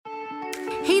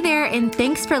Hey there, and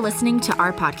thanks for listening to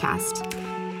our podcast.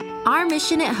 Our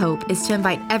mission at Hope is to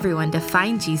invite everyone to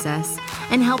find Jesus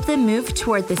and help them move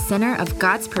toward the center of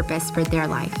God's purpose for their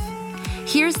life.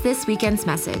 Here's this weekend's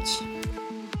message.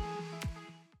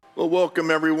 Well, welcome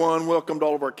everyone. Welcome to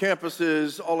all of our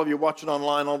campuses. All of you watching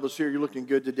online, all of us here, you're looking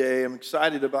good today. I'm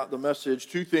excited about the message.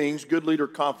 Two things, Good Leader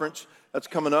Conference, that's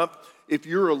coming up. If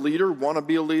you're a leader, want to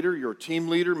be a leader, you're a team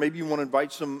leader, maybe you want to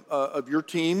invite some of your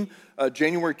team,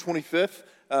 January 25th,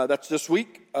 that's this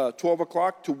week, 12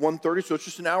 o'clock to 1:30, so it's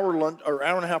just an hour lunch, or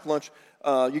hour and a half lunch.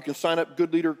 You can sign up,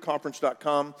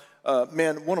 goodleaderconference.com.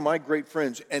 Man, one of my great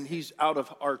friends, and he's out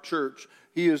of our church.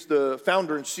 He is the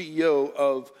founder and CEO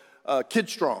of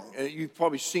KidStrong, and you've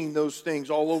probably seen those things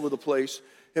all over the place.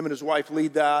 Him and his wife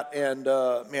lead that, and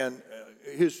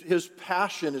his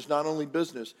passion is not only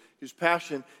business, his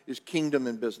passion is kingdom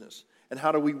and business. And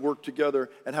how do we work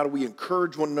together, and how do we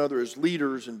encourage one another as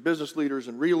leaders and business leaders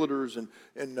and realtors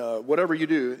and whatever you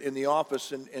do in the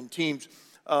office and teams.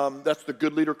 That's the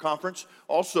Good Leader Conference.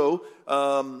 Also,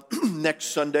 next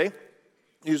Sunday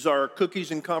is our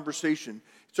Cookies and Conversation.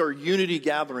 It's our unity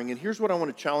gathering, and here's what I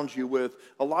want to challenge you with.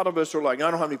 A lot of us are like,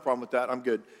 I don't have any problem with that, I'm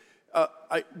good.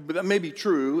 But that may be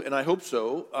true, and I hope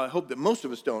so. I hope that most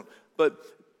of us don't. But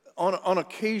on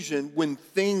occasion, when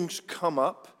things come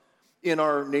up in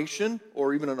our nation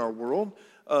or even in our world,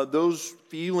 those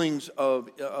feelings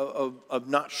of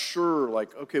not sure,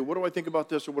 like, okay, what do I think about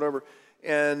this or whatever,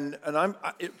 and I'm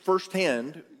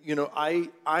firsthand, you know, I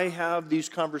have these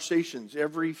conversations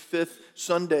every fifth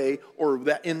Sunday or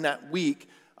that in that week.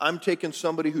 I'm taking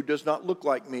somebody who does not look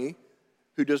like me,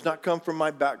 who does not come from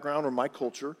my background or my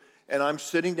culture, and I'm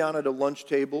sitting down at a lunch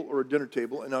table or a dinner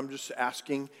table, and I'm just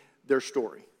asking their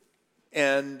story.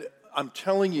 And I'm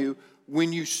telling you,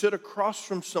 when you sit across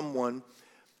from someone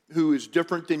who is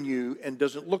different than you and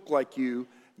doesn't look like you,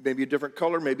 maybe a different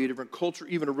color, maybe a different culture,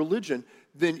 even a religion,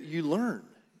 then you learn.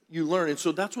 You learn. And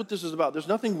so that's what this is about. There's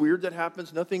nothing weird that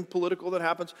happens, nothing political that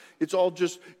happens. It's all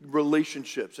just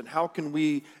relationships. And how can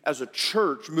we, as a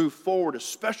church, move forward,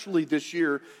 especially this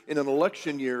year in an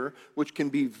election year, which can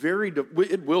be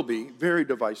it will be very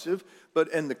divisive. But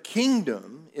in the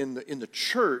kingdom, in the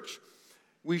church,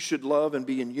 we should love and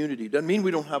be in unity. Doesn't mean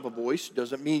we don't have a voice.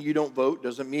 Doesn't mean you don't vote.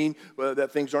 Doesn't mean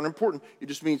that things aren't important. It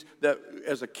just means that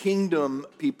as a kingdom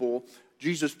people,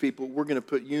 Jesus people, we're going to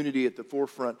put unity at the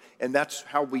forefront, and that's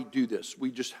how we do this. We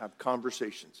just have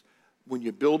conversations. When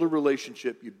you build a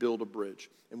relationship, you build a bridge.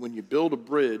 And when you build a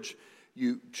bridge,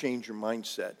 you change your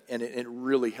mindset, and it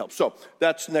really helps. So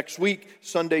that's next week,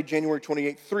 Sunday, January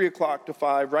 28th, 3 o'clock to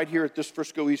 5, right here at this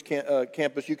Frisco East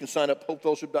campus. You can sign up,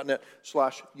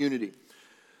 hopefellowship.net/unity.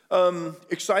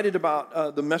 Excited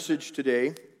about the message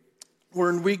today.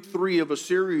 We're in week 3 of a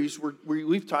series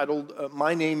we've titled,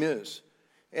 My Name Is.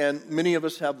 And many of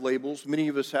us have labels. Many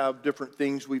of us have different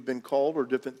things we've been called or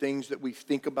different things that we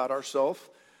think about ourselves,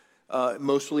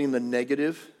 mostly in the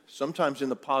negative, sometimes in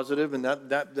the positive, and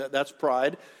that's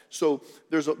pride. So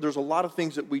there's a lot of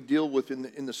things that we deal with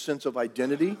in the sense of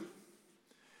identity.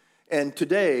 And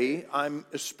today, I'm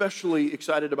especially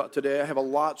excited about today. I have a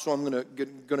lot, so I'm going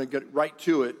to get right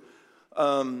to it.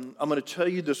 I'm going to tell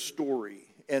you the story.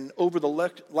 And over the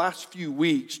last few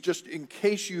weeks, just in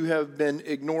case you have been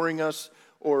ignoring us,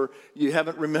 or you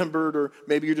haven't remembered, or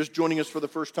maybe you're just joining us for the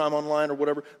first time online or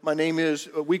whatever. My name is,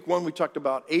 week 1, we talked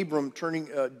about Abram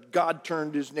God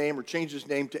turned his name or changed his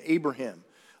name to Abraham.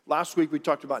 Last week we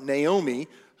talked about Naomi,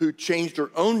 who changed her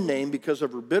own name because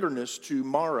of her bitterness to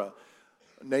Mara.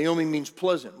 Naomi means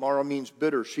pleasant, Mara means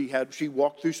bitter. She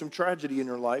walked through some tragedy in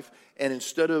her life, and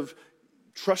instead of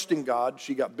trusting God,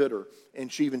 she got bitter,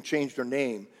 and she even changed her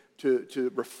name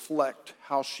to reflect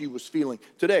how she was feeling.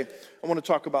 Today, I want to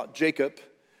talk about Jacob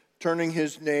turning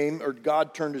his name, or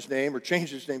God turned his name, or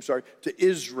changed his name, to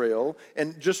Israel.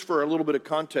 And just for a little bit of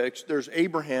context, there's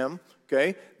Abraham,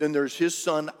 okay? Then there's his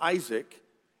son Isaac,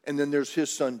 and then there's his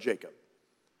son Jacob.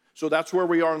 So that's where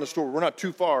we are in the story. We're not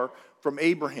too far from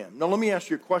Abraham. Now let me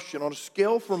ask you a question. On a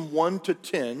scale from 1 to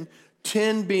 10,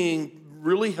 10 being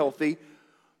really healthy,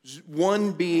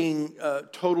 1 being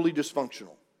totally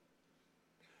dysfunctional.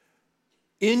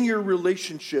 In your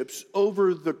relationships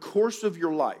over the course of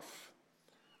your life,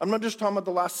 I'm not just talking about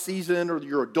the last season or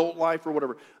your adult life or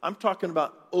whatever. I'm talking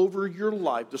about over your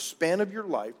life, the span of your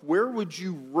life. Where would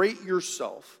you rate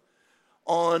yourself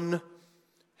on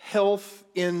health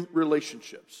in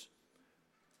relationships?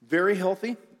 Very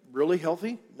healthy, really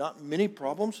healthy, not many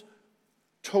problems,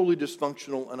 totally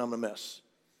dysfunctional, and I'm a mess.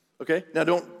 Okay? Now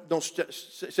don't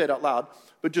say it out loud,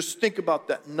 but just think about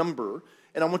that number.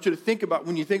 And I want you to think about,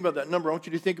 when you think about that number, I want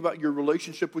you to think about your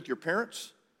relationship with your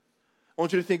parents. I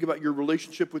want you to think about your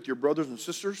relationship with your brothers and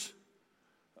sisters.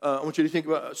 I want you to think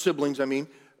about siblings, I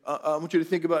want you to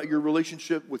think about your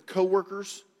relationship with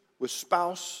coworkers, with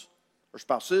spouse or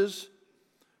spouses,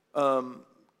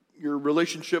 your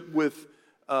relationship with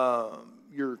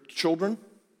your children,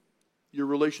 your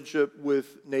relationship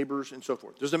with neighbors, and so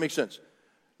forth. Does that make sense?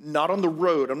 Not on the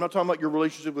road. I'm not talking about your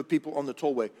relationship with people on the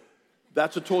tollway.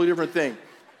 That's a totally different thing.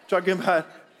 I'm talking about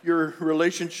your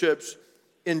relationships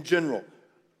in general.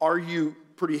 Are you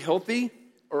pretty healthy,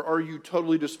 or are you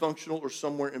totally dysfunctional, or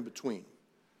somewhere in between?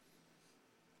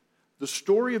 The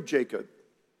story of Jacob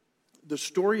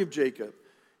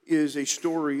is a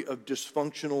story of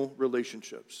dysfunctional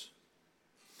relationships.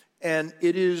 And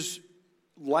it is,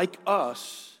 like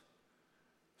us,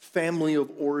 family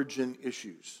of origin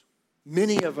issues.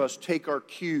 Many of us take our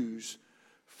cues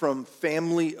from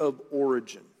family of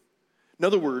origin. In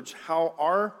other words, how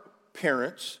our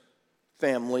parents,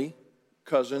 family,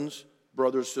 cousins,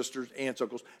 brothers, sisters, aunts,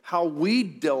 uncles, how we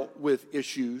dealt with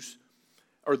issues,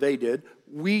 or they did,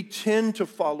 we tend to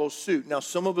follow suit. Now,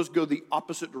 some of us go the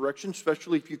opposite direction,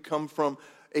 especially if you come from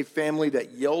a family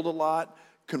that yelled a lot,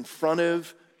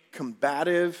 confrontive,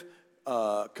 combative,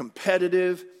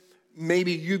 competitive.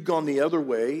 Maybe you've gone the other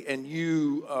way and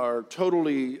you are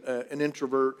totally an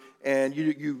introvert and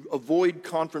you avoid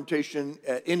confrontation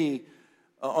at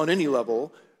on any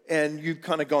level, and you've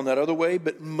kind of gone that other way,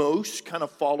 but most kind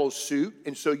of follow suit.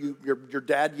 And so your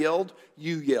dad yelled,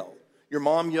 you yell. Your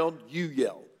mom yelled, you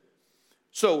yell.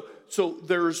 So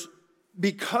there's,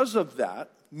 because of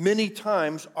that, many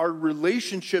times our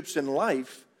relationships in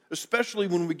life, especially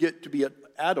when we get to be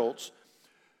adults,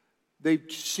 they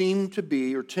seem to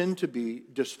be or tend to be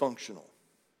dysfunctional.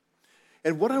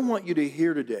 And what I want you to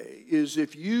hear today is,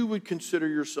 if you would consider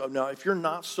yourself, now if you're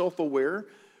not self-aware,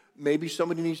 maybe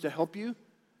somebody needs to help you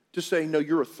to say, no,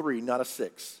 you're a 3, not a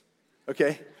 6,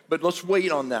 okay? But let's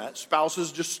wait on that.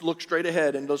 Spouses, just look straight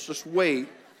ahead and let's just wait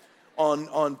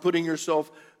on putting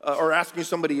yourself or asking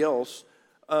somebody else.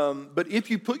 But if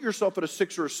you put yourself at a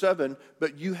 6 or a 7,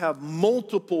 but you have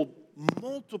multiple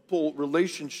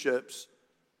relationships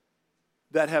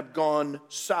that have gone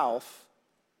south,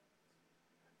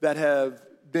 that have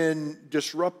been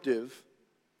disruptive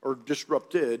or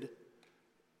disrupted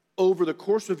over the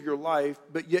course of your life,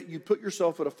 but yet you put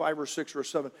yourself at a 5 or 6 or a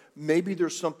 7, maybe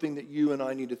there's something that you and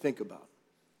I need to think about.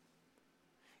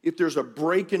 If there's a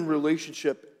break in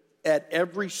relationship at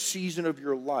every season of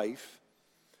your life,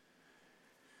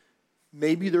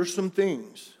 maybe there's some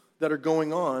things that are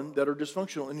going on that are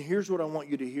dysfunctional. And here's what I want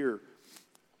you to hear.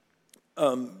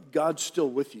 God's still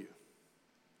with you.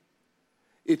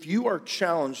 If you are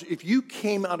challenged, if you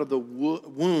came out of the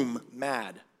womb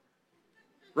mad,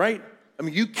 right? I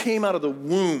mean, you came out of the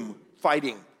womb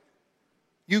fighting.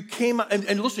 You came out,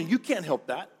 and listen, you can't help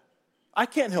that. I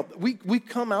can't help that. We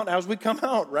come out as we come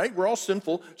out, right? We're all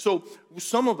sinful. So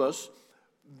some of us,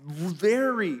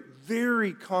 very,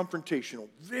 very confrontational,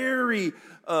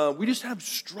 we just have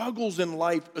struggles in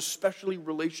life, especially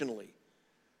relationally.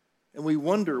 And we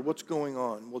wonder what's going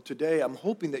on. Well, today I'm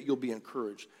hoping that you'll be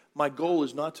encouraged. My goal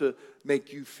is not to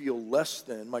make you feel less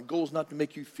than. My goal is not to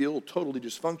make you feel totally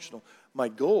dysfunctional. My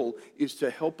goal is to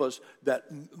help us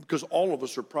because all of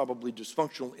us are probably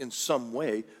dysfunctional in some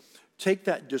way, take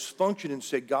that dysfunction and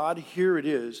say, God, here it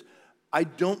is. I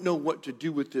don't know what to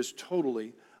do with this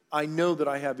totally. I know that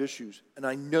I have issues, and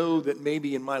I know that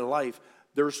maybe in my life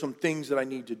there are some things that I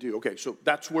need to do. Okay, so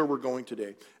that's where we're going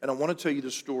today. And I want to tell you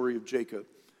the story of Jacob.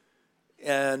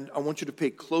 And I want you to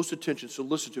pay close attention, so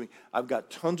listen to me. I've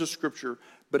got tons of scripture,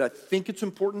 but I think it's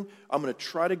important. I'm going to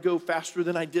try to go faster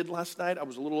than I did last night. I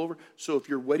was a little over. So if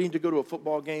you're waiting to go to a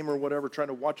football game or whatever, trying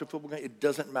to watch a football game, it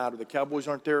doesn't matter. The Cowboys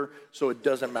aren't there, so it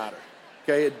doesn't matter.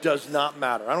 Okay, it does not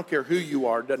matter. I don't care who you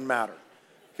are, it doesn't matter.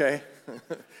 Okay?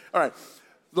 All right,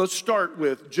 let's start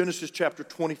with Genesis chapter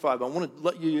 25. I want to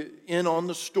let you in on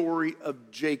the story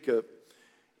of Jacob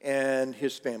and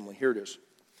his family. Here it is.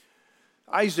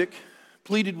 Isaac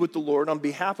pleaded with the Lord on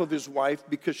behalf of his wife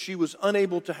because she was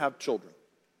unable to have children.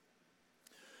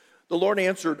 The Lord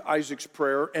answered Isaac's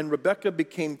prayer, and Rebekah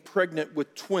became pregnant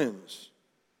with twins.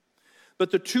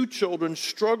 But the two children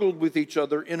struggled with each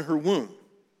other in her womb.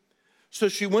 So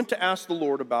she went to ask the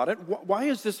Lord about it. Why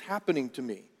is this happening to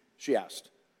me? She asked.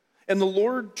 And the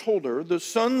Lord told her, the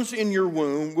sons in your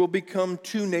womb will become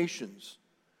 2 nations.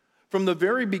 From the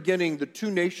very beginning, the 2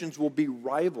 nations will be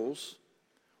rivals.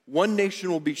 One nation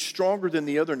will be stronger than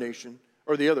the other nation,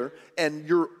 or the other, and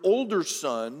your older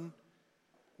son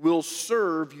will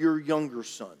serve your younger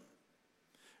son.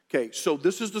 Okay, so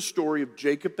this is the story of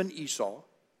Jacob and Esau.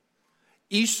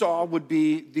 Esau would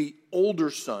be the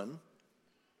older son.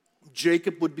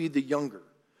 Jacob would be the younger.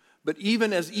 But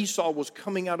even as Esau was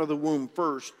coming out of the womb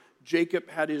first, Jacob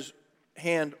had his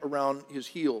hand around his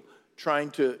heel,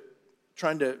 trying to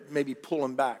maybe pull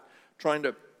him back, trying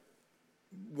to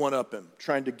one-up him,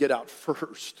 trying to get out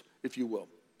first, if you will.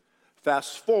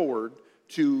 Fast forward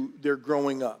to their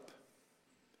growing up.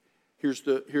 Here's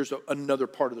another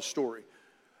part of the story.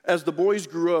 As the boys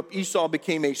grew up, Esau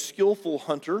became a skillful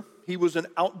hunter. He was an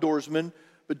outdoorsman,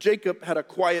 but Jacob had a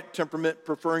quiet temperament,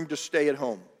 preferring to stay at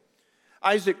home.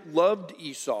 Isaac loved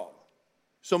Esau.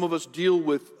 Some of us deal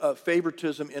with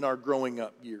favoritism in our growing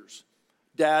up years.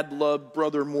 Dad loved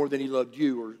brother more than he loved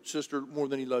you, or sister more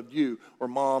than he loved you, or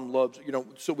mom loves,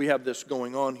 so we have this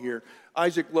going on here.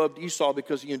 Isaac loved Esau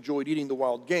because he enjoyed eating the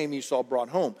wild game Esau brought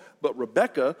home, but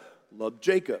Rebekah loved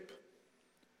Jacob.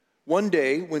 One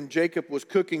day, when Jacob was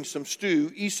cooking some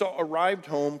stew, Esau arrived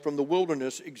home from the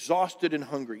wilderness, exhausted and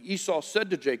hungry. Esau said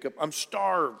to Jacob, "I'm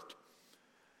starved.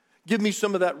 Give me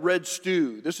some of that red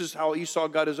stew." This is how Esau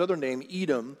got his other name,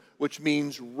 Edom, which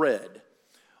means red.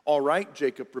 "All right,"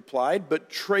 Jacob replied, "but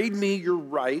trade me your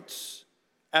rights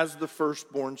as the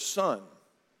firstborn son."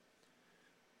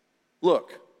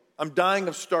 "Look, I'm dying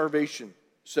of starvation,"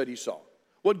 said Esau.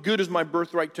 "What good is my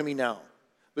birthright to me now?"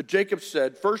 But Jacob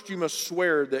said, "First you must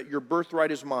swear that your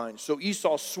birthright is mine." So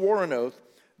Esau swore an oath,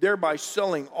 thereby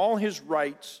selling all his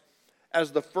rights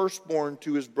as the firstborn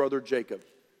to his brother Jacob.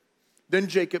 Then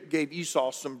Jacob gave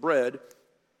Esau some bread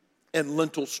and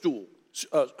lentil stew.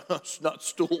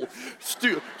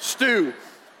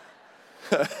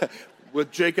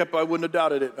 With Jacob, I wouldn't have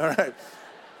doubted it. All right.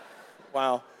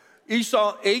 Wow.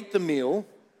 Esau ate the meal,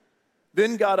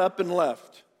 then got up and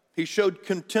left. He showed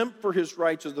contempt for his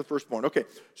rights as the firstborn. Okay,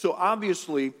 so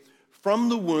obviously, from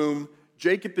the womb,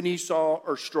 Jacob and Esau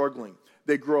are struggling.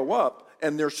 They grow up,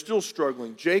 and they're still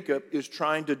struggling. Jacob is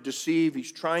trying to deceive.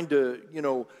 He's trying to,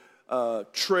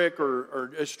 trick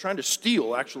or is trying to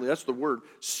steal, actually, that's the word,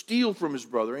 steal from his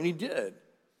brother, and he did.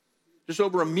 Just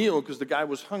over a meal because the guy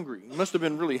was hungry. He must have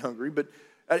been really hungry, but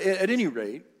at any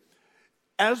rate,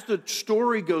 as the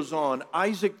story goes on,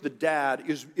 Isaac, the dad,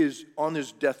 is on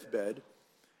his deathbed,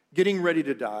 getting ready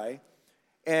to die,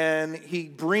 and he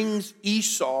brings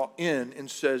Esau in and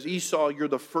says, "Esau, you're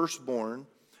the firstborn.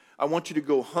 I want you to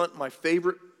go hunt my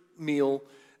favorite meal,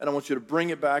 and I want you to bring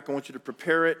it back. I want you to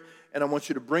prepare it, and I want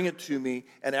you to bring it to me,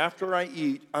 and after I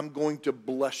eat, I'm going to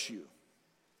bless you.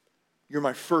 You're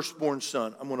my firstborn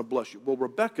son. I'm going to bless you." Well,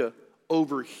 Rebekah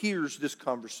overhears this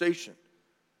conversation.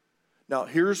 Now,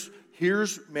 here's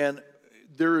man,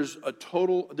 there's a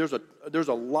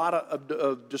lot of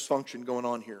dysfunction going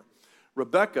on here.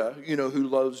 Rebekah, who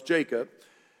loves Jacob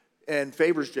and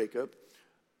favors Jacob,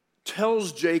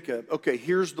 tells Jacob, "Okay,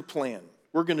 here's the plan.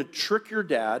 We're going to trick your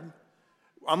dad.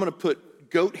 I'm going to put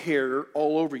goat hair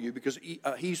all over you," because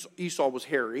Esau was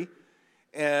hairy,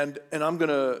 and I'm going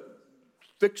to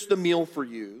fix the meal for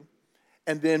you.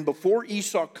 And then before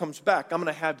Esau comes back, I'm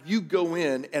going to have you go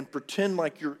in and pretend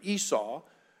like you're Esau,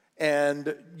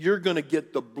 and you're going to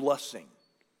get the blessing.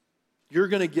 You're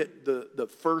going to get the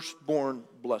firstborn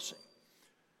blessing.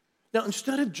 Now,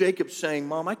 instead of Jacob saying,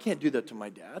 "Mom, I can't do that to my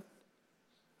dad.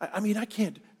 I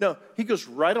can't." No, he goes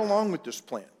right along with this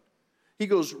plan. He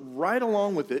goes right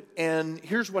along with it, and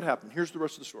here's what happened. Here's the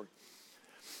rest of the story.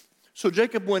 So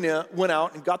Jacob went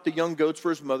out and got the young goats for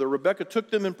his mother. Rebekah took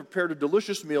them and prepared a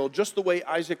delicious meal just the way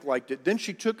Isaac liked it. Then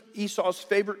she took Esau's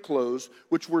favorite clothes,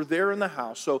 which were there in the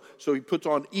house. So he puts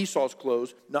on Esau's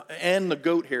clothes and the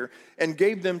goat hair and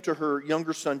gave them to her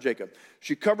younger son Jacob.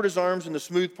 She covered his arms and the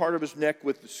smooth part of his neck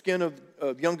with the skin of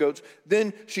young goats.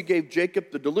 Then she gave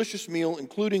Jacob the delicious meal,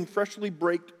 including freshly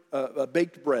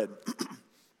baked bread.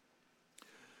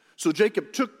 So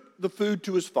Jacob took the food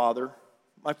to his father.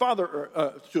 "My father,"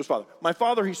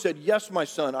 he said. "Yes, my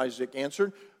son," Isaac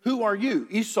answered. "Who are you,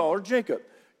 Esau or Jacob?"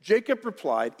 Jacob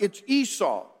replied, "It's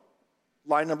Esau."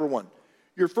 Lie number one.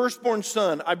 "Your firstborn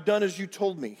son, I've done as you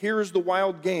told me. Here is the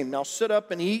wild game. Now sit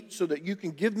up and eat so that you can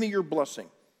give me your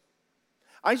blessing."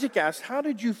 Isaac asked, "How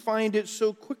did you find it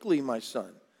so quickly, my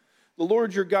son?" "The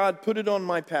Lord your God put it in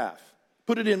my path.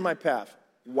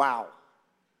 Wow.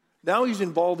 Now he's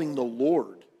involving the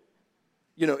Lord,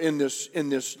 in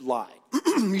this lie.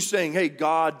 He's saying, "Hey,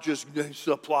 God just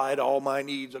supplied all my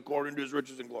needs according to his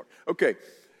riches and glory." Okay,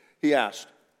 he asked.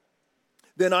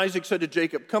 Then Isaac said to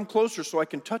Jacob, "Come closer so I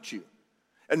can touch you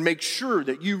and make sure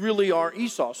that you really are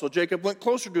Esau." So Jacob went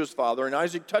closer to his father, and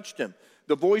Isaac touched him.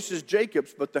 "The voice is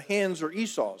Jacob's, but the hands are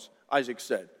Esau's," Isaac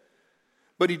said.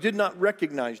 But he did not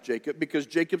recognize Jacob because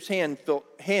Jacob's hands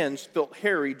felt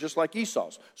hairy just like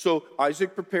Esau's. So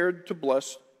Isaac prepared to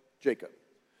bless Jacob.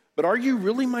 "But are you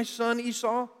really my son,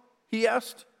 Esau?" he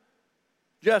asked.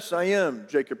 "Yes, I am,"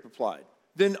 Jacob replied.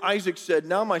 Then Isaac said,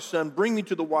 now my son, bring me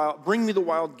the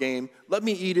wild game, let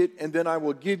me eat it, and then I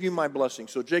will give you my blessing.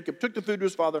 So Jacob took the food to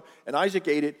his father, and Isaac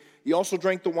ate it. He also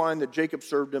drank the wine that Jacob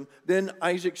served him. Then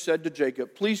Isaac said to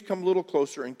Jacob, please come a little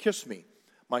closer and kiss me,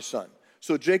 my son.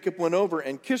 So Jacob went over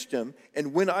and kissed him,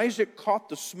 and when Isaac caught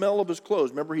the smell of his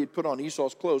clothes, remember he had put on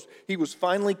Esau's clothes, he was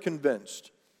finally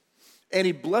convinced. And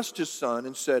he blessed his son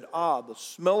and said, the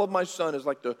smell of my son is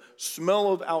like the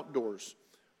smell of outdoors,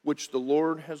 which the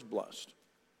Lord has blessed.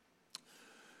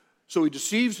 So he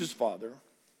deceives his father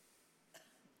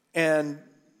and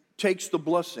takes the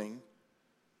blessing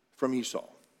from Esau.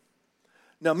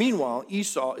 Now, meanwhile,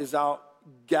 Esau is out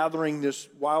gathering this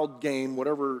wild game,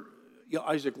 whatever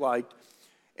Isaac liked,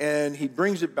 and he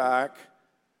brings it back,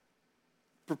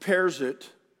 prepares it,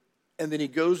 and then he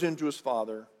goes into his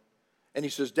father, and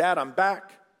he says, Dad, I'm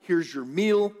back. Here's your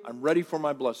meal. I'm ready for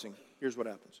my blessing. Here's what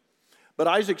happens. But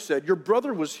Isaac said, your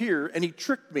brother was here, and he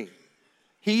tricked me.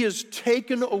 He has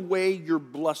taken away your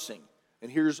blessing.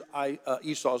 And here's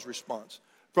Esau's response.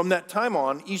 From that time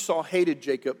on, Esau hated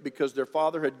Jacob because their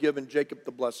father had given Jacob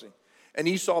the blessing. And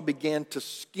Esau began to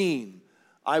scheme.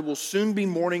 I will soon be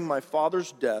mourning my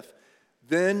father's death.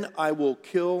 Then I will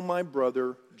kill my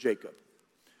brother Jacob.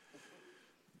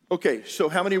 Okay, so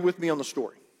how many are with me on the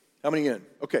story? How many in?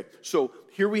 Okay, so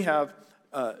here we have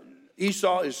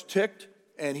Esau is ticked,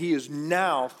 and he is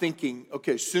now thinking,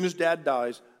 okay, as soon as dad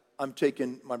dies, I'm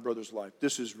taking my brother's life.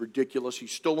 This is ridiculous.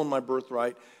 He's stolen my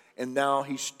birthright, and now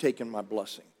he's taken my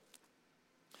blessing.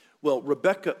 Well,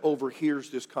 Rebekah overhears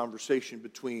this conversation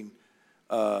between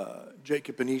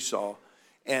Jacob and Esau,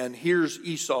 and here's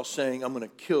Esau saying, I'm going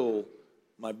to kill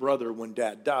my brother when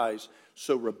dad dies.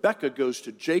 So Rebekah goes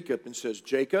to Jacob and says,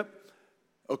 Jacob,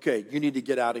 okay, you need to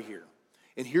get out of here.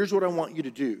 And here's what I want you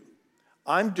to do.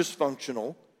 I'm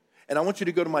dysfunctional, and I want you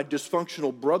to go to my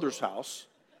dysfunctional brother's house,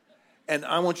 and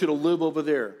I want you to live over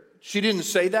there. She didn't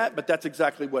say that, but that's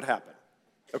exactly what happened.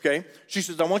 Okay? She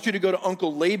says, I want you to go to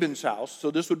Uncle Laban's house.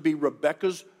 So this would be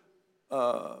Rebekah's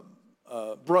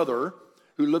brother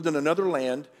who lived in another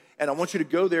land, and I want you to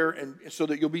go there and so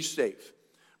that you'll be safe.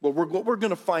 Well, what we're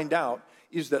going to find out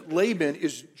is that Laban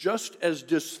is just as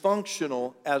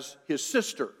dysfunctional as his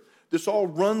sister. This all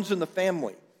runs in the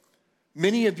family.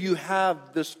 Many of you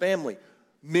have this family.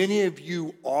 Many of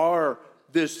you are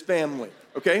this family,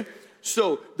 okay?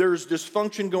 So there's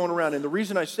dysfunction going around. And the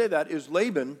reason I say that is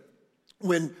Laban,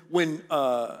 when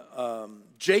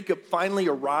Jacob finally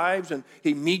arrives and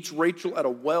he meets Rachel at a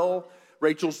well.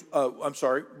 Rachel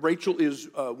is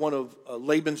one of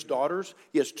Laban's daughters.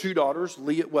 He has two daughters,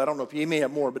 Leah. Well, I don't know if he may have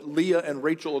more, but Leah and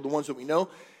Rachel are the ones that we know.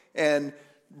 And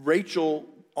Rachel,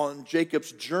 on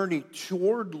Jacob's journey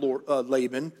toward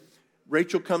Laban,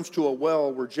 Rachel comes to a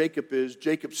well where Jacob is.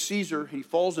 Jacob sees her. He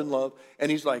falls in love. And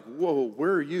he's like, whoa,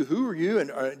 where are you? Who are you? And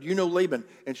do you know Laban?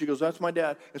 And she goes, that's my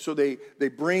dad. And so they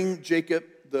bring Jacob,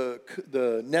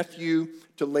 the nephew,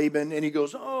 to Laban. And he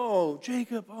goes, oh,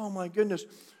 Jacob, oh, my goodness.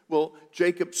 Well,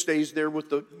 Jacob stays there with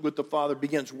the father,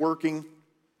 begins working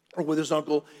with his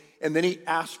uncle. And then he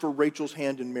asks for Rachel's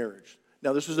hand in marriage.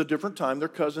 Now, this is a different time. They're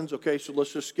cousins. Okay, so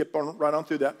let's just skip right on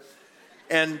through that.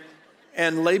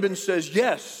 And Laban says,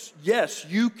 yes,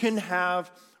 you can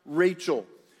have Rachel.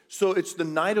 So it's the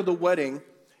night of the wedding,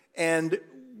 and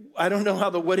I don't know how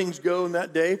the weddings go in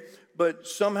that day, but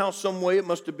somehow, some way, it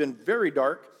must have been very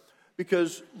dark,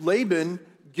 because Laban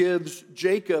gives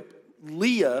Jacob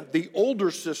Leah, the older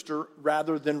sister,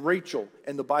 rather than Rachel.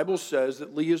 And the Bible says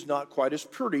that Leah is not quite as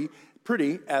pretty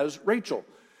as Rachel.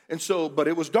 And so, but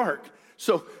it was dark.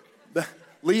 So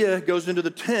Leah goes into the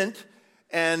tent,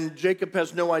 and Jacob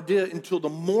has no idea until the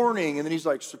morning, and then he's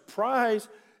like, surprise.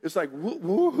 It's like,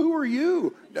 who are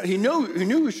you? He knew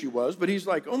who she was, but he's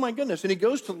like, oh my goodness. And he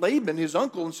goes to Laban, his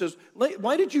uncle, and says,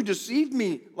 why did you deceive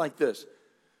me like this?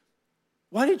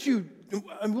 What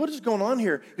is going on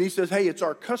here? And he says, hey, it's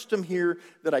our custom here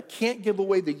that I can't give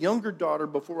away the younger daughter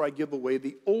before I give away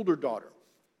the older daughter.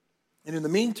 And in the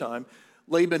meantime,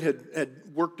 Laban had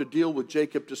worked a deal with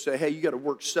Jacob to say, hey, you got to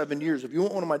work 7 years. If you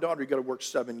want one of my daughter, you got to work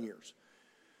 7 years.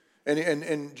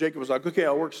 And Jacob was like, okay,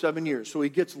 I'll work 7 years. So he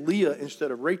gets Leah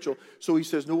instead of Rachel. So he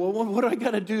says, no, well, what do I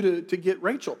got to do to get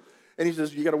Rachel? And he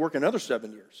says, you got to work another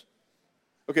 7 years.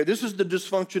 Okay, this is the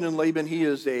dysfunction in Laban. He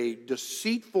is a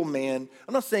deceitful man.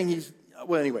 I'm not saying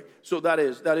anyway, so that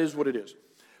is what it is.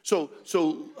 So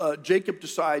Jacob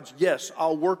decides, yes,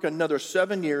 I'll work another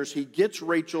 7 years. He gets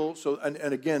Rachel. So, and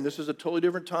again, this is a totally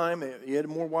different time. He had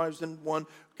more wives than one.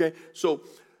 Okay, so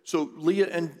So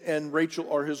Leah and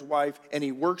Rachel are his wife, and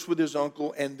he works with his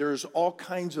uncle, and there's all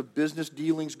kinds of business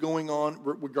dealings going on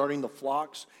regarding the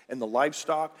flocks and the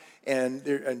livestock,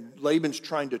 and Laban's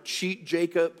trying to cheat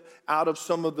Jacob out of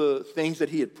some of the things that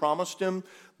he had promised him,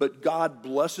 but God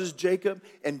blesses Jacob,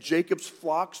 and Jacob's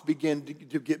flocks begin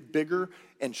to get bigger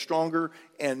and stronger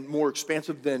and more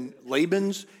expansive than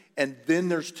Laban's, and then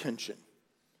there's tension.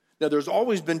 Now, there's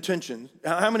always been tension.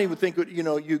 How many would think,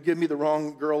 you give me the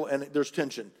wrong girl and there's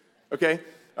tension? Okay?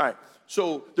 All right.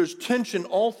 So there's tension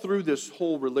all through this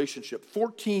whole relationship,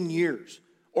 14 years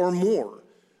or more.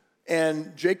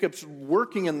 And Jacob's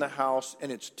working in the house,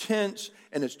 and it's tense,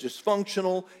 and it's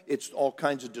dysfunctional. It's all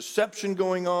kinds of deception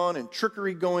going on and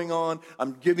trickery going on.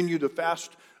 I'm giving you the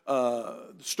fast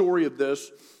story of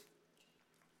this.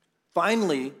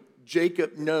 Finally,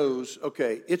 Jacob knows,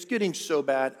 okay, it's getting so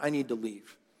bad, I need to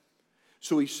leave.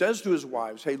 So he says to his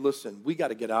wives, hey, listen, we got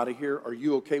to get out of here. Are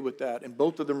you okay with that? And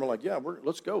both of them are like, yeah,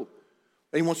 let's go.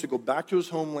 And he wants to go back to his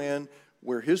homeland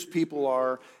where his people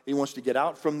are. He wants to get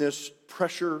out from this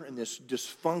pressure and this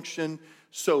dysfunction.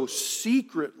 So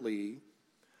secretly,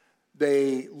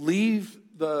 they leave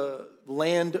the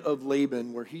land of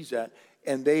Laban where he's at,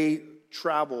 and they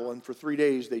travel, and for 3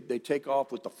 days they take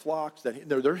off with the flocks.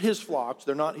 They're his flocks.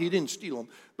 He didn't steal them,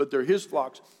 but they're his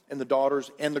flocks and the daughters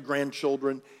and the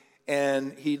grandchildren.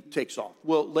 And he takes off.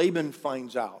 Well, Laban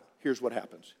finds out. Here's what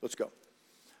happens. Let's go.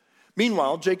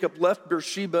 Meanwhile, Jacob left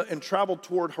Beersheba and traveled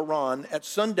toward Haran. At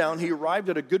sundown, he arrived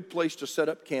at a good place to set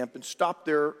up camp and stopped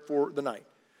there for the night.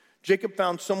 Jacob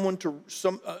found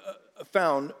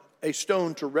found a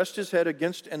stone to rest his head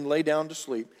against and lay down to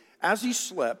sleep. As he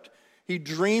slept, he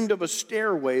dreamed of a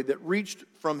stairway that reached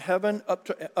from earth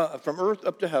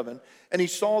up to heaven, and he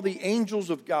saw the angels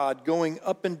of God going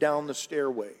up and down the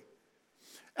stairway.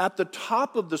 At the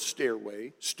top of the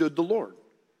stairway stood the Lord.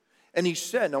 And he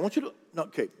said,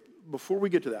 before we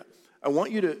get to that, I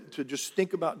want you to just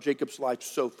think about Jacob's life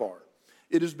so far.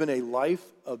 It has been a life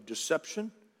of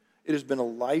deception. It has been a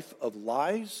life of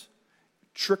lies,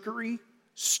 trickery,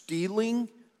 stealing,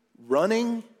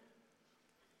 running,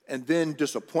 and then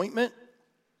disappointment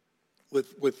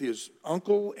with his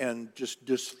uncle and just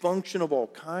dysfunction of all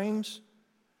kinds.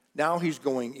 Now he's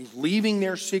leaving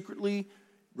there secretly,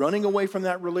 running away from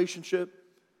that relationship,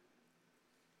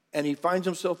 and he finds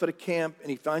himself at a camp, and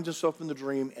he finds himself in the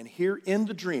dream, and here in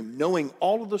the dream, knowing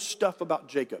all of the stuff about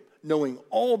Jacob, knowing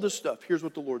all this stuff, here's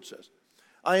what the Lord says.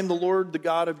 I am the Lord, the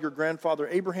God of your grandfather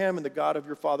Abraham and the God of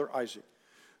your father Isaac.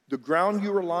 The ground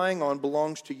you are lying on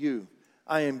belongs to you.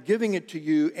 I am giving it to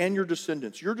you and your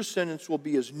descendants. Your descendants will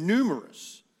be as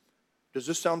numerous, does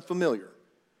this sound familiar,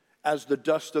 as the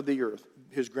dust of the earth,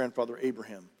 his grandfather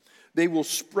Abraham. They will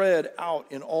spread out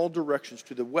in all directions,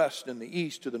 to the west and the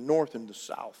east, to the north and the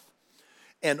south.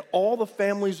 And all the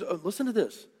families, listen to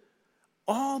this,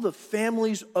 all the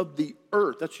families of the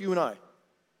earth, that's you and I,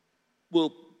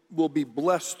 will be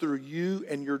blessed through you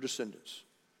and your descendants.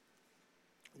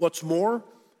 What's more,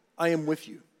 I am with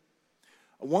you.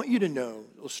 I want you to know,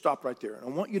 let's stop right there. I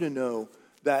want you to know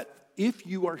that if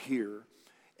you are here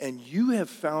and you have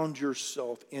found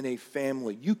yourself in a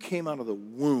family, you came out of the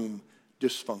womb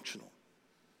dysfunctional.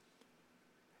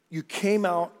 You came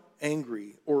out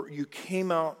angry, or you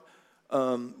came out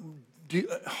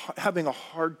having a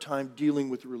hard time dealing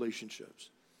with relationships.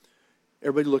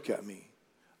 Everybody look at me.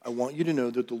 I want you to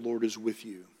know that the Lord is with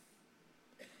you.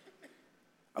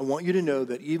 I want you to know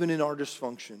that even in our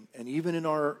dysfunction and even in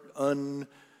our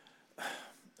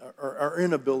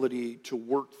inability to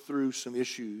work through some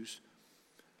issues,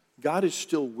 God is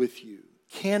still with you,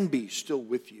 can be still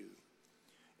with you.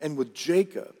 And with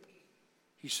Jacob,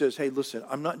 he says, hey, listen,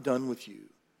 I'm not done with you.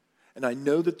 And I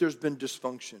know that there's been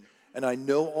dysfunction, and I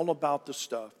know all about the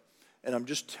stuff, and I'm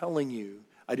just telling you,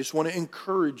 I just want to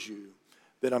encourage you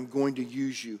that I'm going to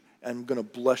use you, and I'm going to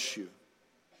bless you.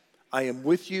 I am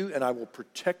with you, and I will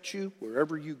protect you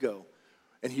wherever you go.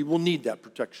 And he will need that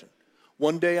protection.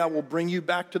 One day I will bring you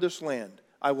back to this land.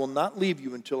 I will not leave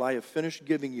you until I have finished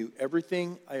giving you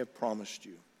everything I have promised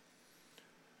you.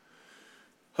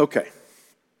 Okay.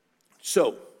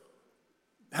 So,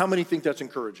 how many think that's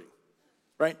encouraging?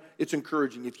 Right? It's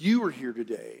encouraging. If you are here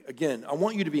today, again, I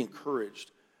want you to be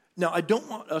encouraged. Now, I don't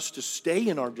want us to stay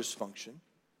in our dysfunction.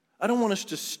 I don't want us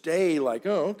to stay like,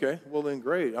 oh, okay, well then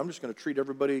great. I'm just going to treat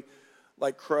everybody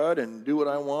like crud and do what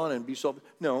I want and be selfish.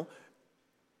 No,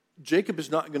 Jacob is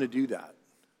not going to do that.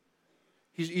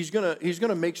 He's going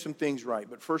to make some things right.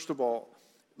 But first of all,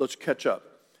 let's catch up.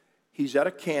 He's at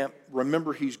a camp.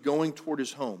 Remember, he's going toward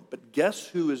his home. But guess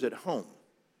who is at home?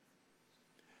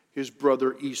 His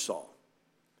brother Esau,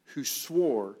 who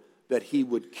swore that he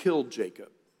would kill Jacob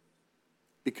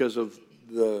because of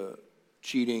the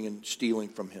cheating and stealing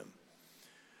from him.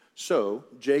 So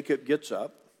Jacob gets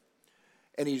up,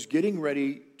 and he's getting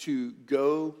ready to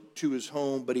go to his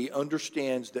home, but he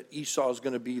understands that Esau is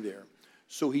going to be there.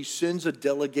 So he sends a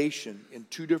delegation in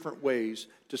two different ways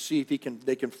to see if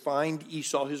they can find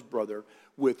Esau, his brother,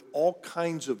 with all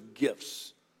kinds of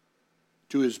gifts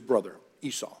to his brother,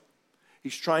 Esau.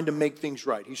 He's trying to make things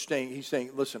right. He's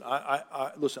saying, listen,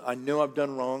 I know I've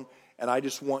done wrong, and I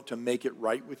just want to make it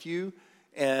right with you.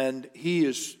 And he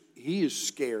is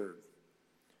scared.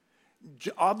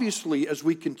 Obviously, as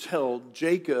we can tell,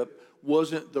 Jacob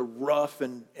wasn't the rough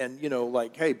and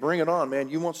like, hey, bring it on, man.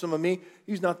 You want some of me?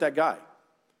 He's not that guy.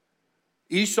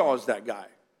 Esau is that guy.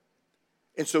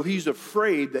 And so he's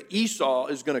afraid that Esau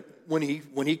is going to, when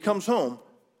he comes home,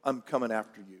 I'm coming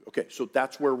after you. Okay, so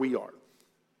that's where we are.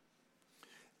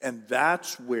 And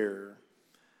that's where,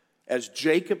 as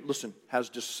Jacob, listen, has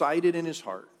decided in his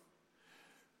heart,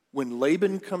 when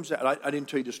Laban comes out, I didn't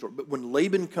tell you the story, but when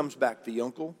Laban comes back, the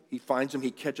uncle, he finds him,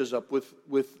 he catches up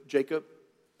with Jacob.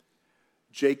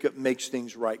 Jacob makes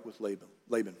things right with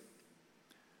Laban.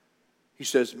 He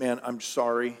says, man, I'm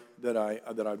sorry that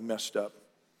I messed up.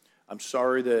 I'm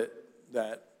sorry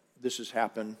that this has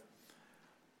happened,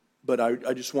 but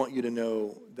I just want you to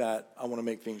know that I want to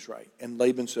make things right. And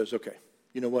Laban says, okay,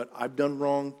 you know what? I've done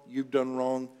wrong. You've done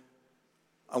wrong.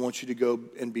 I want you to go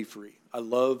and be free. I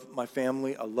love my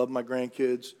family. I love my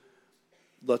grandkids.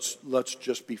 Let's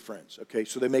just be friends, okay?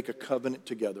 So they make a covenant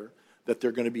together that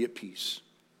they're going to be at peace.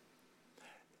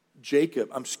 Jacob,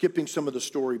 I'm skipping some of the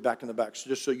story back in the back, so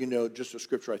just so you know, just a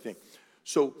scripture, I think.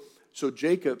 So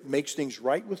Jacob makes things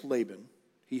right with Laban.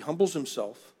 He humbles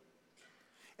himself,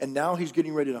 and now he's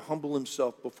getting ready to humble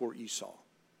himself before Esau.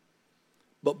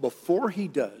 But before he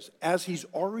does, as he's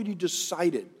already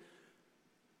decided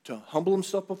to humble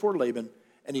himself before Laban,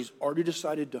 and he's already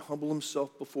decided to humble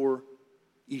himself before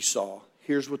Esau,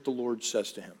 here's what the Lord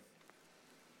says to him.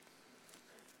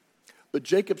 But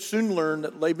Jacob soon learned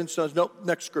that Laban says, nope,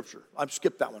 next scripture. I've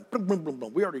skipped that one.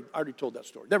 We already told that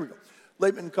story. There we go.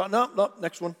 Laban, no,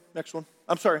 next one.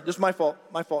 I'm sorry, this is my fault.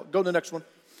 Go to the next one.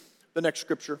 The next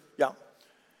scripture, yeah.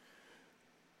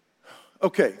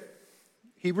 Okay,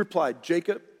 he replied,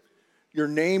 Jacob, your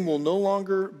name will no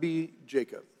longer be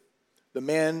Jacob. The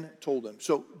man told him.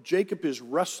 So Jacob is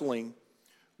wrestling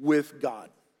with God.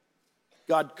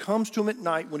 God comes to him at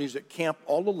night when he's at camp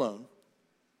all alone,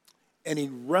 and he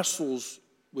wrestles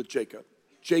with Jacob.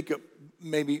 Jacob,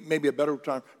 maybe a better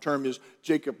term is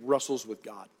Jacob wrestles with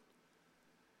God.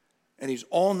 And he's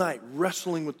all night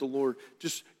wrestling with the Lord.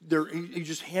 He's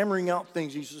just hammering out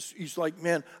things. He's like,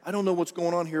 man, I don't know what's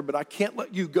going on here, but I can't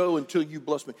let you go until you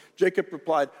bless me. Jacob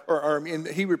replied,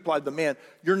 he replied, the man,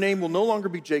 your name will no longer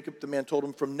be Jacob. The man told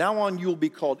him, from now on you will be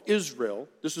called Israel.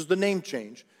 This is the name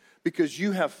change, because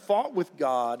you have fought with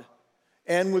God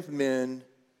and with men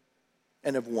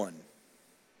and have won.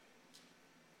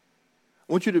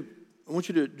 I want you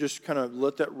to just kind of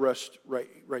let that rest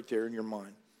right there in your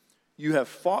mind. You have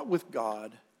fought with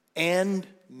God and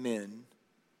men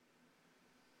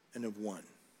and have won.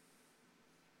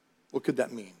 What could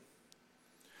that mean?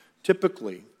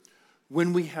 Typically,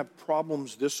 when we have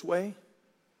problems this way,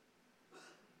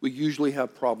 we usually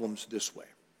have problems this way.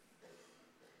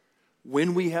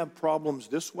 When we have problems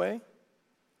this way,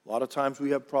 a lot of times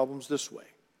we have problems this way.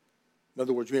 In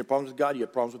other words, you have problems with God, you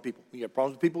have problems with people. When you have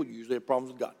problems with people, you usually have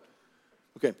problems with God.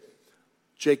 Okay,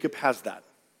 Jacob has that.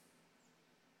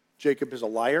 Jacob is a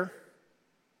liar.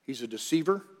 He's a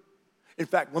deceiver. In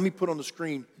fact, let me put on the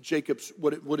screen Jacob's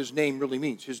what his name really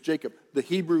means. His Jacob, the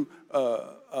Hebrew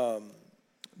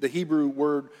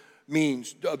word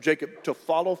means of Jacob to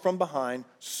follow from behind,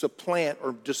 supplant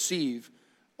or deceive,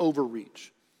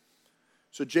 overreach.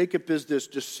 So Jacob is this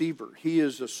deceiver. He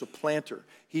is a supplanter.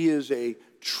 He is a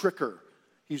tricker.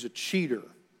 He's a cheater.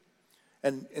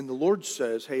 And the Lord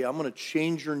says, hey, I'm going to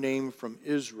change your name from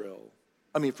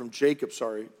Jacob,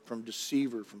 from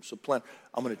deceiver, from supplanter.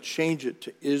 I'm going to change it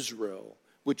to Israel,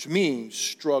 which means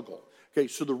struggle. Okay,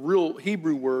 so the real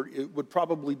Hebrew word, it would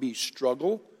probably be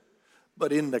struggle,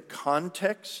 but in the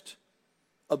context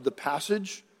of the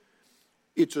passage,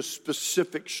 it's a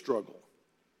specific struggle.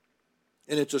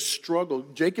 And it's a struggle.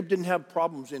 Jacob didn't have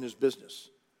problems in his business.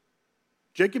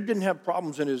 Jacob didn't have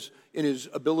problems in his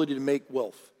ability to make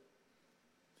wealth.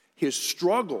 His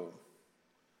struggle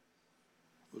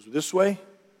was this way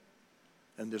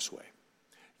and this way.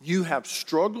 You have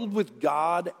struggled with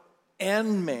God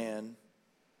and man,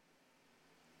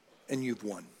 and you've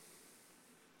won.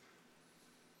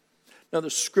 Now, the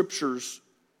scriptures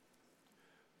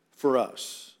for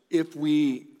us, if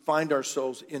we find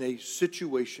ourselves in a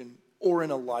situation or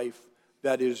in a life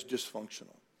that is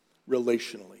dysfunctional.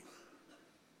 relationally.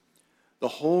 The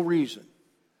whole reason,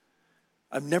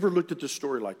 I've never looked at this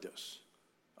story like this.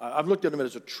 I've looked at him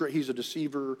as he's a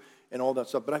deceiver and all that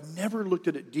stuff, but I've never looked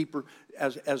at it deeper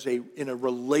in a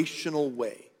relational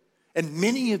way. And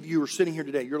many of you are sitting here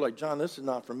today, you're like, John, this is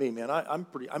not for me, man. I'm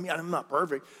not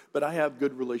perfect, but I have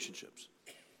good relationships.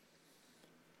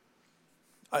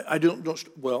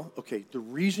 The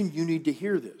reason you need to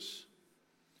hear this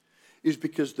is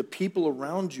because the people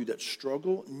around you that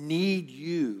struggle need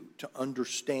you to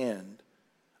understand.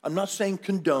 I'm not saying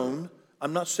condone.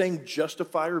 I'm not saying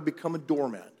justify or become a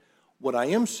doormat. What I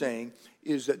am saying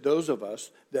is that those of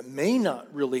us that may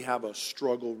not really have a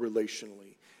struggle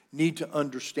relationally need to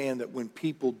understand that when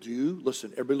people do,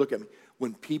 listen, everybody look at me.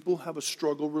 When people have a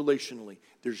struggle relationally,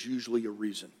 there's usually a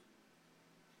reason.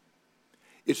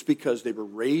 It's because they were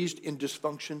raised in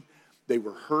dysfunction, they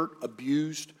were hurt,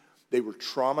 abused, they were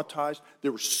traumatized.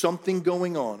 There was something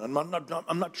going on.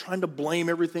 I'm not trying to blame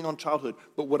everything on childhood,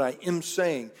 but what I am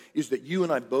saying is that you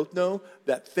and I both know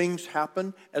that things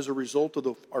happen as a result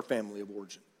of our family of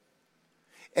origin.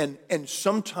 And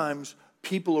sometimes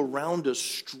people around us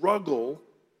struggle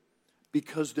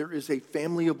because there is a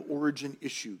family of origin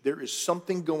issue. There is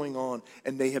something going on,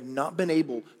 and they have not been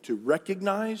able to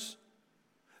recognize,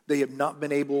 they have not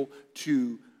been able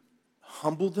to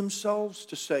humble themselves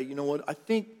to say, you know what, I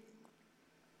think,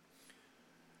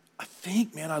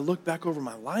 man, I look back over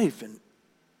my life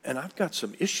and I've got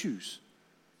some issues.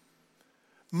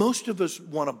 Most of us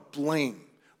want to blame.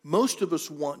 Most of us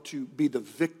want to be the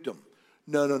victim.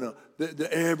 No.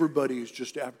 Everybody is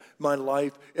just after my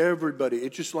life. Everybody.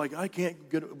 It's just like I can't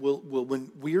get it. Well,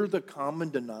 when we're the common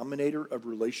denominator of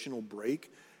relational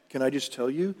break, can I just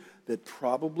tell you that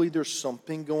probably there's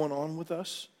something going on with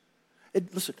us?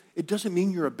 Listen, it doesn't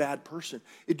mean you're a bad person.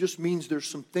 It just means there's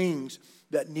some things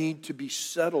that need to be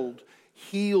settled,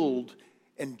 healed,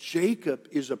 and Jacob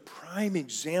is a prime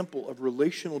example of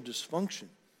relational dysfunction.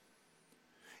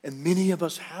 And many of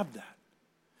us have that.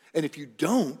 And if you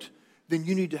don't, then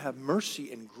you need to have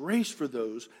mercy and grace for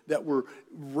those that were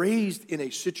raised in a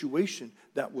situation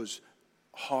that was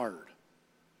hard,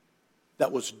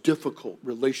 that was difficult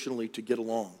relationally to get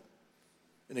along.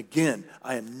 And again,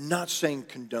 I am not saying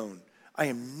condone. I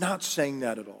am not saying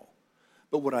that at all.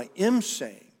 But what I am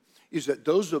saying is that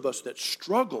those of us that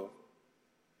struggle,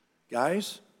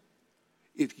 guys,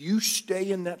 if you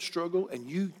stay in that struggle and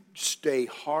you stay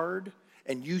hard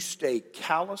and you stay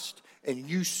calloused and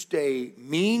you stay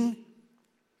mean,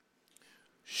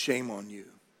 shame on you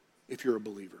if you're a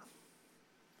believer.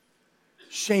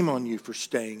 Shame on you for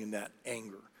staying in that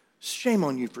anger. Shame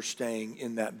on you for staying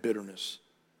in that bitterness.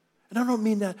 And I don't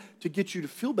mean that to get you to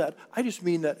feel bad. I just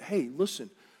mean that, hey, listen,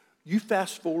 you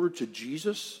fast forward to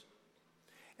Jesus,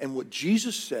 and what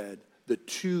Jesus said, the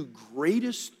two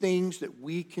greatest things that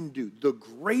we can do, the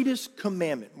greatest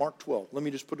commandment, Mark 12, let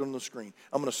me just put it on the screen.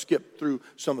 I'm going to skip through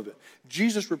some of it.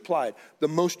 Jesus replied, the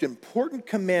most important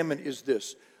commandment is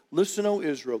this. Listen, O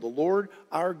Israel, the Lord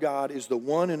our God is the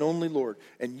one and only Lord,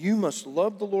 and you must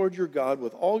love the Lord your God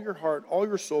with all your heart, all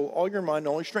your soul, all your mind, and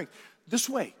all your strength. This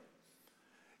way.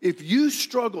 If we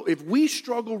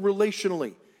struggle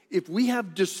relationally, if we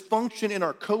have dysfunction in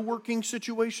our co-working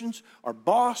situations, our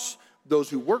boss, those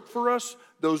who work for us,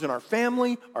 those in our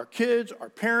family, our kids, our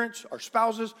parents, our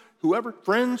spouses, whoever,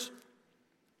 friends,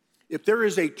 if there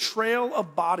is a trail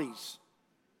of bodies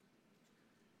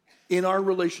in our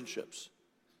relationships,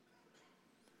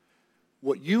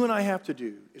 what you and I have to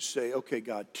do is say, okay,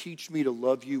 God, teach me to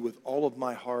love you with all of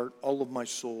my heart, all of my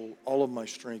soul, all of my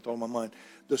strength, all of my mind.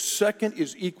 The second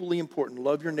is equally important.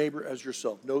 Love your neighbor as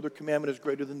yourself. No other commandment is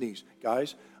greater than these.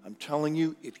 Guys, I'm telling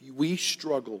you, if we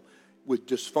struggle with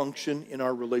dysfunction in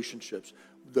our relationships,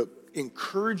 the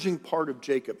encouraging part of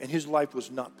Jacob, and his life was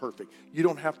not perfect. You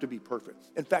don't have to be perfect.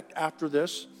 In fact, after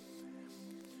this,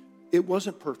 it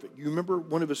wasn't perfect. You remember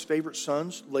one of his favorite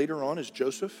sons later on is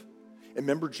Joseph? And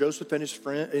remember Joseph and his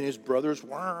friend and his brothers,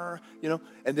 and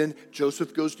then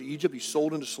Joseph goes to Egypt. He's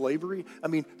sold into slavery. I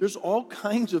mean, there's all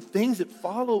kinds of things that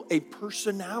follow a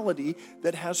personality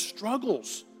that has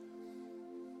struggles.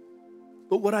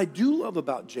 But what I do love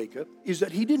about Jacob is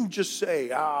that he didn't just say,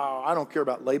 I don't care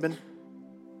about Laban.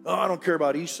 Oh, I don't care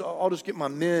about Esau. I'll just get my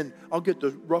men. I'll get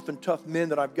the rough and tough men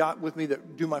that I've got with me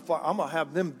that do my flock. I'm going to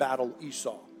have them battle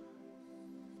Esau.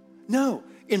 No,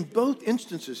 in both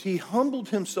instances, he humbled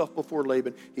himself before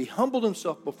Laban. He humbled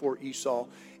himself before Esau.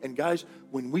 And guys,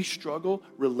 when we struggle,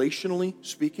 relationally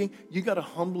speaking, you got to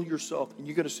humble yourself. And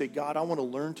you got to say, God, I want to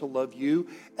learn to love you,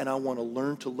 and I want to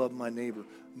learn to love my neighbor.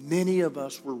 Many of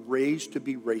us were raised to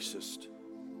be racist.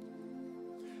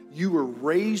 You were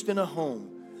raised in a home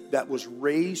that was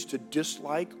raised to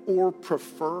dislike or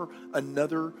prefer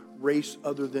another race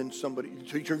other than somebody,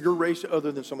 your race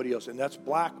other than somebody else. And that's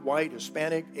black, white,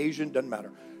 Hispanic, Asian, doesn't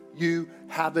matter. You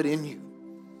have it in you.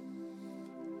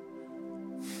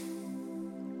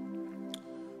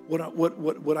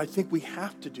 What I think we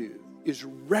have to do is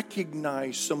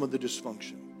recognize some of the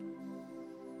dysfunction.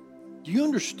 Do you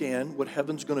understand what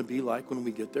heaven's going to be like when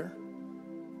we get there?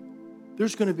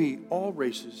 There's going to be all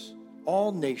races,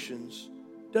 all nations.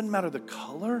 Doesn't matter the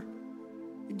color.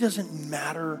 It doesn't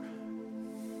matter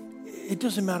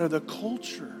the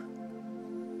culture.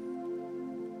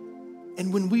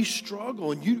 And when we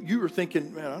struggle, and you are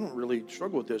thinking, man, I don't really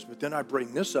struggle with this, but then I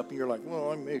bring this up and you're like,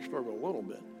 well, I may struggle a little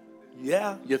bit.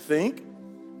 Yeah, you think?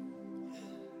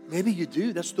 Maybe you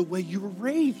do. That's the way you were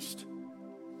raised.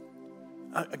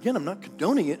 Again, I'm not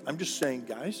condoning it. I'm just saying,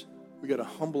 guys, we got to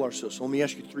humble ourselves. So let me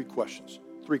ask you three questions.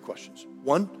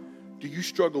 One, do you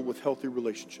struggle with healthy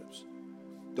relationships?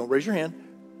 Don't raise your hand.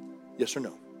 Yes or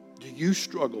no? Do you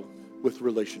struggle with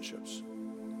relationships?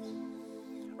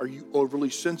 Are you overly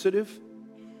sensitive?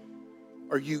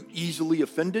 Are you easily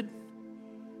offended?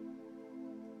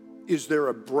 Is there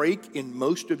a break in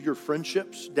most of your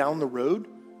friendships down the road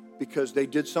because they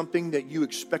did something that you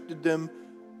expected them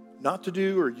not to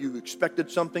do, or you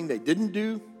expected something they didn't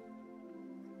do?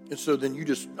 And so then you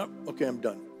just, okay, I'm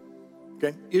done.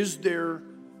 Okay? Is there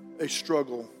a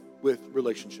struggle with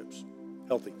relationships?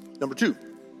 Healthy. Number two,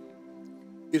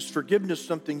 is forgiveness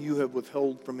something you have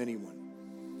withheld from anyone?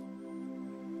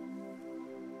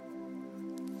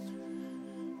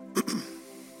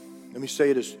 Let me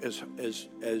say it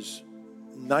as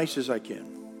nice as I can.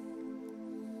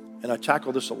 And I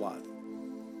tackle this a lot.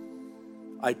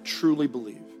 I truly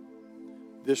believe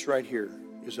this right here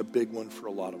is a big one for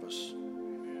a lot of us.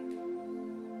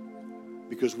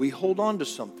 Because we hold on to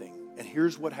something, and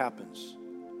here's what happens.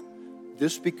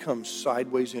 This becomes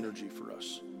sideways energy for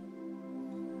us.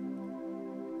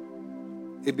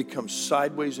 It becomes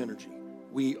sideways energy.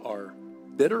 We are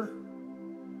bitter.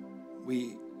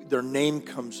 Their name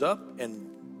comes up and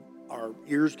our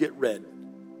ears get red.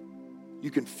 You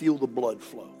can feel the blood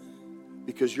flow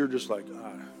because you're just like,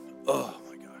 oh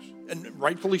my gosh. And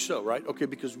rightfully so, right? Okay,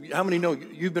 because how many know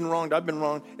you've been wronged, I've been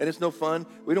wronged, and it's no fun.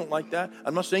 We don't like that.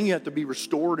 I'm not saying you have to be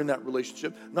restored in that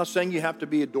relationship. I'm not saying you have to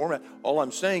be a doormat. All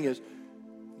I'm saying is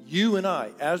you and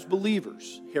I as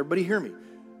believers, everybody hear me,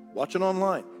 watching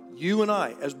online, you and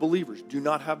I as believers do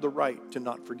not have the right to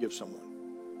not forgive someone.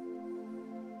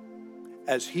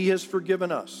 As he has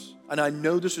forgiven us. And I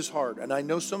know this is hard. And I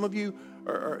know some of you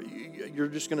you're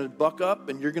just going to buck up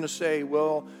and you're going to say,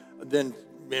 well, then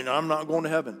I'm not going to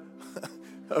heaven.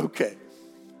 Okay.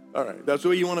 All right. That's the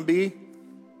way you want to be?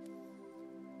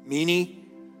 Meanie?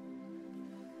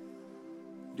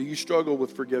 Do you struggle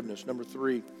with forgiveness? Number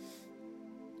three,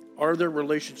 are there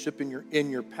relationships in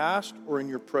your past or in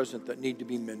your present that need to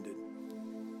be mended?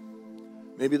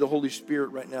 Maybe the Holy Spirit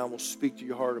right now will speak to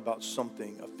your heart about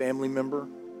something, a family member.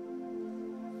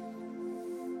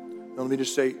 Now, let me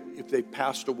just say, if they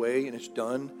passed away and it's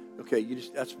done, okay,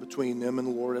 that's between them and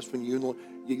the Lord. That's between you and the Lord.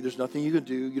 There's nothing you can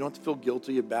do. You don't have to feel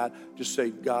guilty or bad. Just say,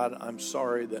 God, I'm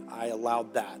sorry that I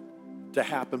allowed that to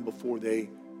happen before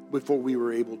we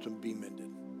were able to be mended.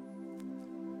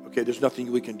 Okay, there's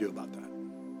nothing we can do about that.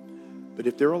 But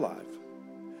if they're alive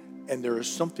and there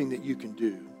is something that you can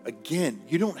do, again,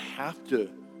 you don't have to,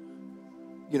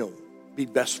 be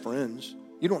best friends.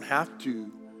 You don't have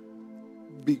to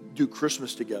do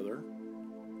Christmas together.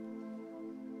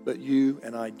 But you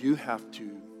and I do have to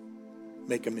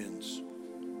make amends.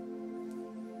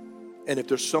 And if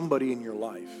there's somebody in your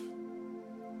life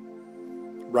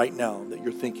right now that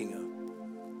you're thinking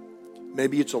of,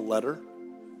 maybe it's a letter.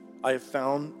 I have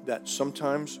found that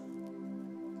sometimes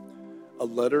a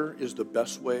letter is the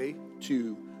best way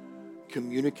to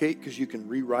communicate because you can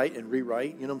rewrite. You know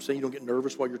what I'm saying? You don't get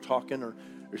nervous while you're talking, or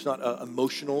it's not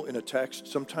emotional in a text.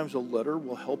 Sometimes a letter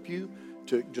will help you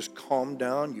to just calm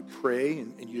down. You pray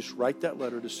and you just write that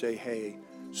letter to say, hey,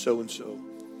 so-and-so,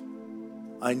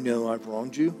 I know I've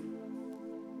wronged you.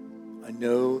 I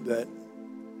know that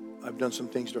I've done some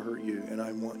things to hurt you, and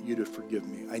I want you to forgive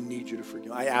me. I need you to forgive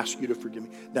me. I ask you to forgive me.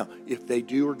 Now, if they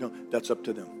do or don't, that's up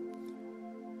to them.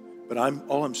 But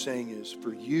all I'm saying is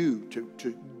for you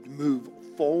to move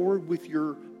forward with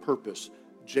your purpose.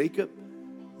 Jacob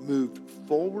moved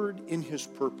forward in his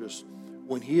purpose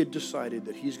when he had decided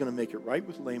that he's going to make it right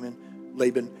with Laban,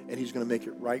 and he's going to make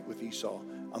it right with Esau.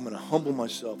 I'm going to humble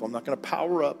myself. I'm not going to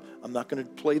power up. I'm not going to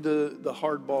play the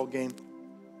hardball game.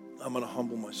 I'm going to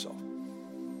humble myself.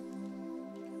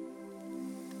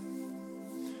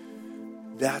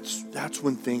 That's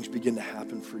when things begin to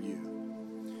happen for you.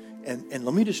 And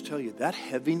let me just tell you, that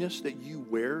heaviness that you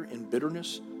wear in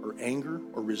bitterness or anger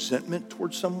or resentment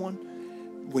towards someone,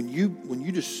 when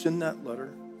you just send that letter,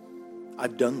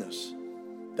 I've done this.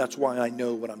 That's why I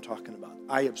know what I'm talking about.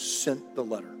 I have sent the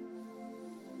letter.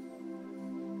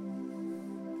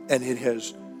 And it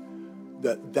has,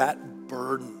 that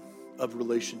burden of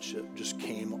relationship just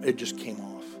came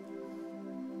off.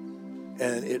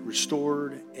 And it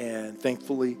restored, and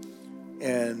thankfully,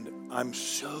 and I'm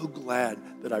so glad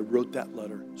that I wrote that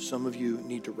letter. Some of you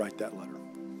need to write that letter.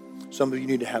 Some of you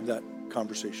need to have that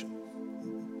conversation.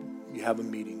 You have a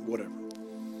meeting, whatever.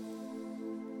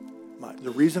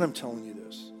 The reason I'm telling you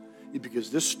this is because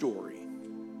this story,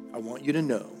 I want you to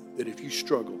know that if you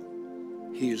struggle,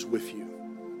 he is with you.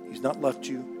 He's not left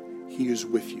you. He is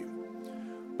with you.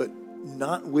 But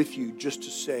not with you just to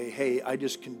say, hey, I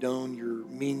just condone your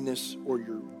meanness or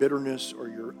your bitterness or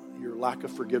your lack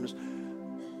of forgiveness.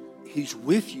 He's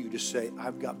with you to say,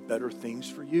 I've got better things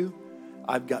for you.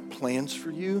 I've got plans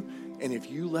for you. And if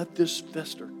you let this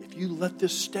fester, if you let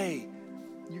this stay,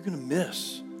 you're going to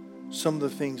miss some of the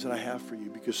things that I have for you,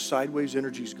 because sideways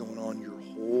energy is going on your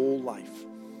whole life.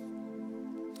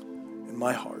 And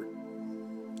my heart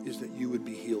is that you would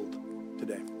be healed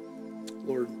today.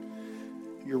 Lord,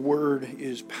 your word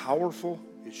is powerful.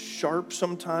 It's sharp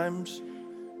sometimes.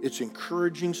 It's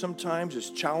encouraging sometimes. It's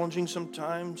challenging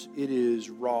sometimes. It is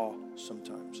raw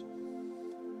sometimes.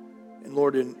 And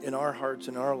Lord, in our hearts,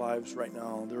 in our lives right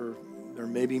now, there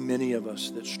may be many of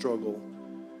us that struggle.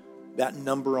 That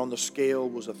number on the scale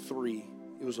was a 3.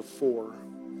 It was a 4.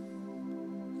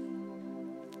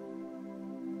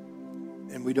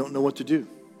 And we don't know what to do.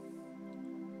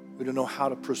 We don't know how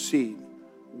to proceed.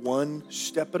 One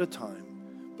step at a time.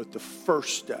 But the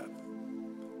first step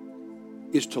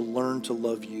is to learn to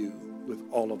love you with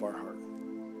all of our heart.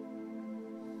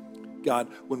 God,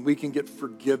 when we can get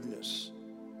forgiveness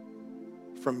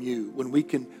from you, when we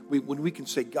can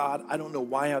say, God, I don't know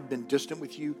why I've been distant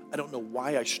with you. I don't know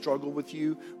why I struggle with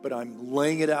you, but I'm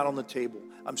laying it out on the table.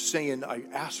 I'm saying, I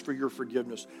ask for your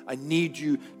forgiveness. I need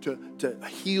you to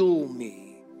heal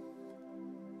me.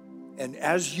 And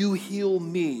as you heal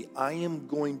me, I am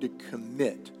going to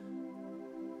commit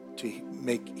to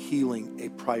make healing a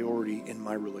priority in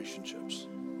my relationships.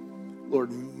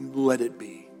 Lord, let it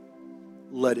be.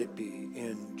 Let it be.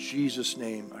 In Jesus'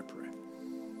 name I pray.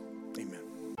 Amen.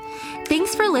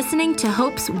 Thanks for listening to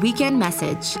Hope's weekend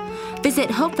message. Visit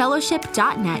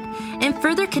hopefellowship.net and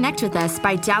further connect with us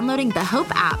by downloading the Hope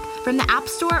app from the App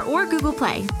Store or Google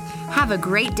Play. Have a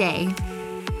great day.